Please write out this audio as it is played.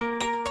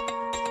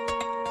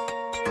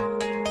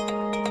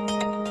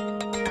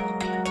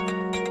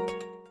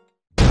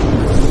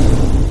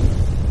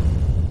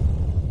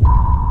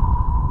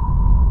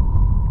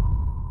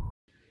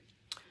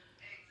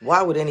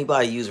Why would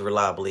anybody use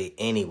Reliable Aid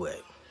anyway?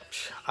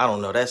 I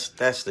don't know. That's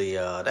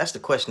the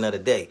question of the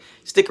day.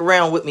 Stick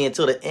around with me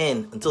until the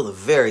end, until the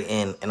very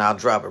end, and I'll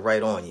drop it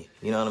right on you.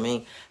 You know what I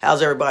mean?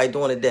 How's everybody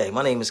doing today?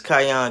 My name is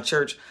Kion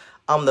Church.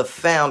 I'm the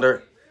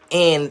founder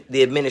and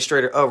the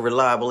administrator of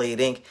Reliable Aid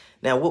Inc.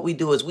 Now, what we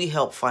do is we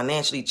help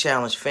financially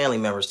challenged family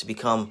members to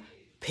become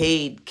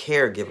paid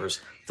caregivers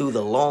through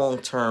the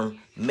long-term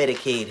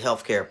Medicaid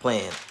healthcare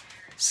plan.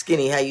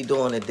 Skinny, how you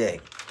doing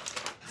today?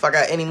 If I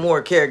got any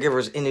more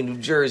caregivers in the New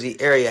Jersey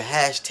area,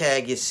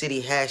 hashtag your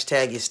city,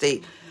 hashtag your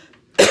state,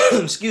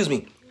 excuse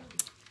me,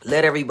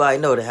 let everybody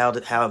know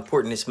how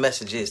important this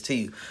message is to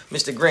you.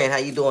 Mr. Grant, how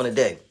you doing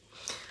today?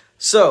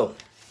 So,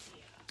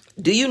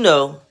 do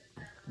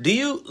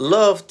you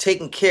love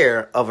taking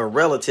care of a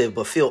relative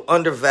but feel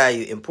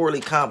undervalued and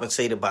poorly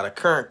compensated by the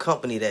current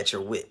company that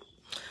you're with?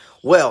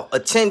 Well,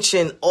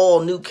 attention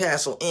all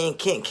Newcastle and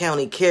Kent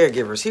County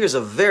caregivers. Here's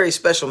a very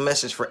special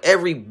message for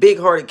every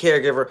big-hearted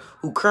caregiver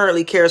who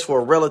currently cares for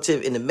a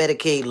relative in the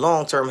Medicaid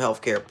long-term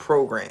healthcare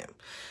program.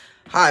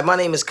 Hi, my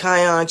name is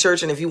Kion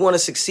Church, and if you want to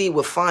succeed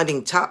with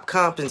finding top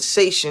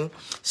compensation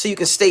so you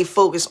can stay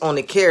focused on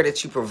the care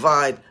that you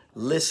provide,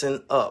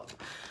 listen up.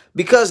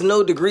 Because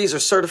no degrees or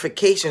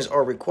certifications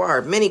are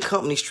required, many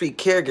companies treat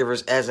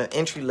caregivers as an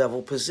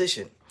entry-level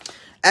position.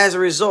 As a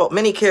result,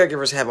 many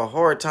caregivers have a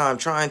hard time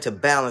trying to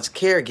balance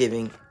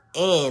caregiving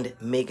and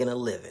making a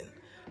living.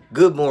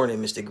 Good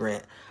morning, Mr.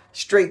 Grant.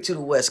 Straight to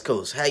the West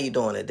Coast. How you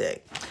doing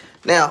today?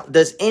 Now,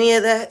 does any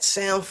of that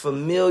sound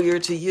familiar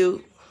to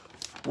you?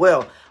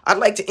 Well, I'd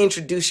like to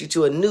introduce you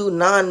to a new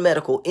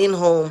non-medical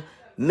in-home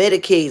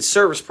Medicaid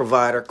service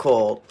provider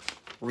called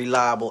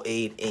Reliable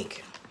Aid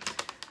Inc.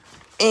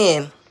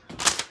 And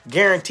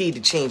guaranteed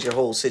to change your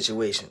whole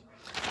situation.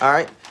 All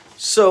right?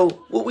 So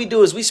what we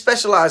do is we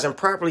specialize in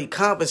properly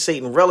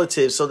compensating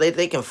relatives so that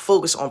they can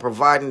focus on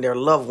providing their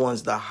loved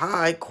ones the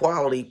high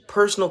quality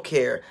personal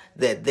care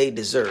that they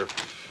deserve.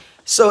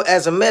 So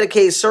as a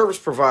Medicaid service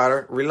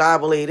provider,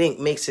 Reliable Aid Inc.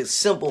 makes it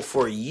simple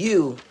for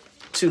you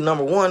to,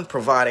 number one,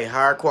 provide a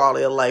higher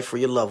quality of life for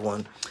your loved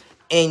one.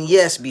 And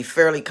yes, be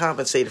fairly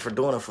compensated for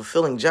doing a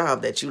fulfilling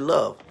job that you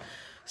love.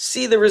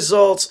 See the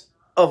results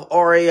of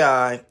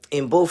RAI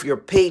in both your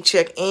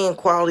paycheck and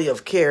quality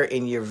of care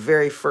in your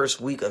very first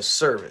week of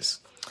service.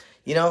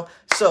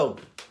 So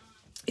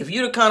if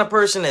you're the kind of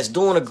person that's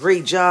doing a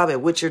great job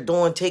at what you're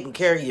doing, taking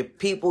care of your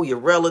people, your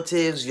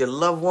relatives, your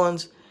loved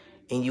ones,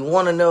 and you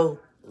want to know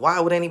why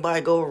would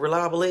anybody go with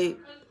Reliable Aid,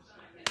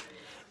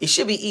 it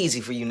should be easy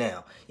for you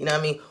now. You know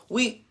what I mean?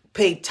 We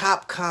pay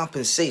top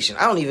compensation.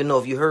 I don't even know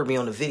if you heard me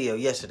on the video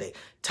yesterday.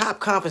 Top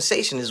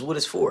compensation is what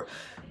it's for.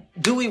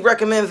 Do we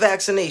recommend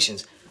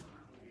vaccinations?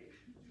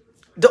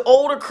 The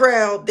older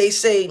crowd, they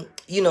say,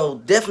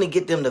 definitely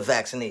get them the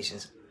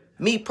vaccinations.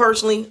 Me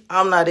personally,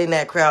 I'm not in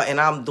that crowd,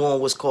 and I'm doing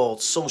what's called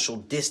social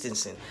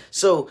distancing.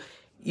 So,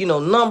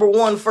 number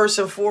one, first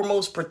and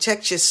foremost,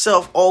 protect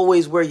yourself.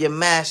 Always wear your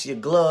mask, your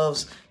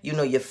gloves,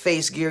 your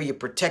face gear, your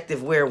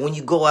protective wear when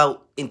you go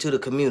out into the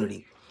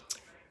community.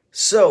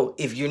 So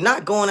if you're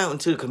not going out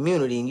into the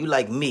community and you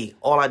like me,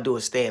 all I do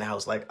is stay in the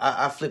house. Like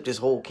I flip this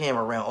whole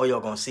camera around. All y'all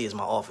going to see is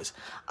my office.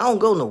 I don't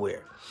go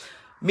nowhere.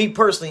 Me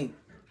personally,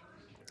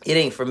 it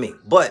ain't for me.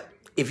 But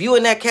if you're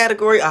in that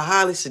category, I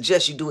highly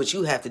suggest you do what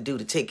you have to do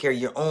to take care of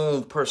your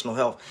own personal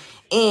health.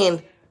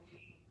 And,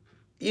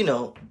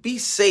 be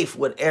safe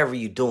whatever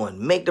you're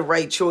doing. Make the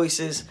right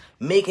choices.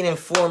 Make an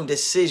informed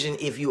decision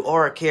if you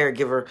are a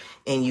caregiver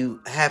and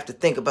you have to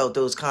think about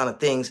those kind of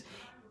things.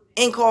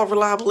 And call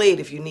Reliable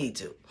Aid if you need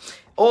to.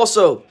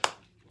 Also,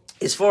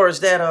 as far as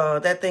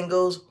that thing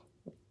goes,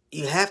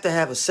 you have to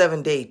have a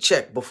 7-day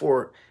check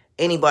before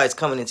anybody's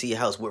coming into your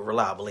house with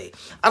Reliable Aid.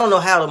 I don't know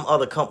how them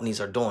other companies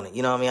are doing it.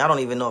 You know what I mean? I don't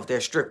even know if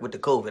they're strict with the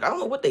COVID. I don't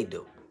know what they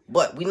do.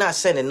 But we're not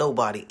sending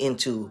nobody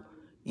into,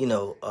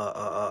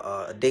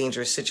 a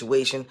dangerous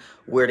situation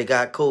where they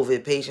got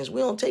COVID patients.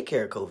 We don't take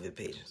care of COVID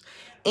patients.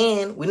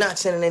 And we're not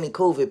sending any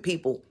COVID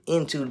people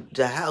into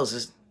the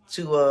houses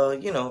to,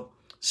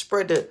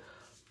 spread the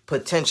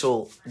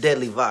potential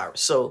deadly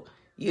virus. So,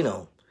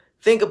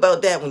 think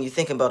about that when you're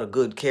thinking about a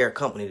good care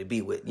company to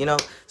be with.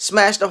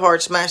 Smash the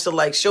heart, smash the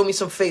like, show me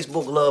some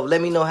Facebook love.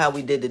 Let me know how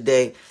we did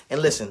today.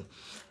 And listen,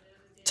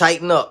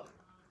 tighten up.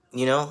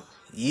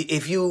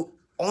 If you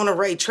on the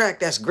right track,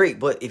 that's great.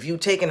 But if you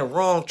taking the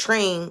wrong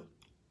train,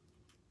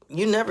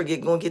 you never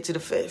going to get to the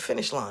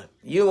finish line.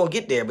 You're going to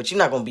get there, but you're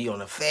not going to be on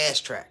the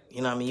fast track.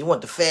 You know what I mean? You want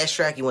the fast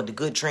track, you want the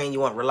good train, you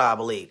want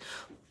Reliable Aid.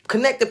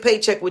 Connect the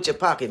paycheck with your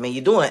pocket, man.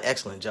 You're doing an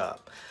excellent job.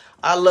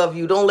 I love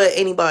you. Don't let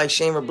anybody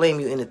shame or blame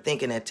you into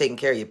thinking that taking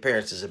care of your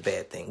parents is a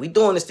bad thing. We're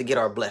doing this to get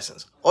our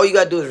blessings. All you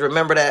got to do is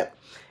remember that.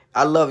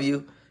 I love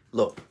you.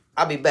 Look,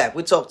 I'll be back.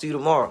 We'll talk to you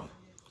tomorrow.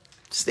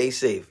 Stay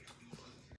safe.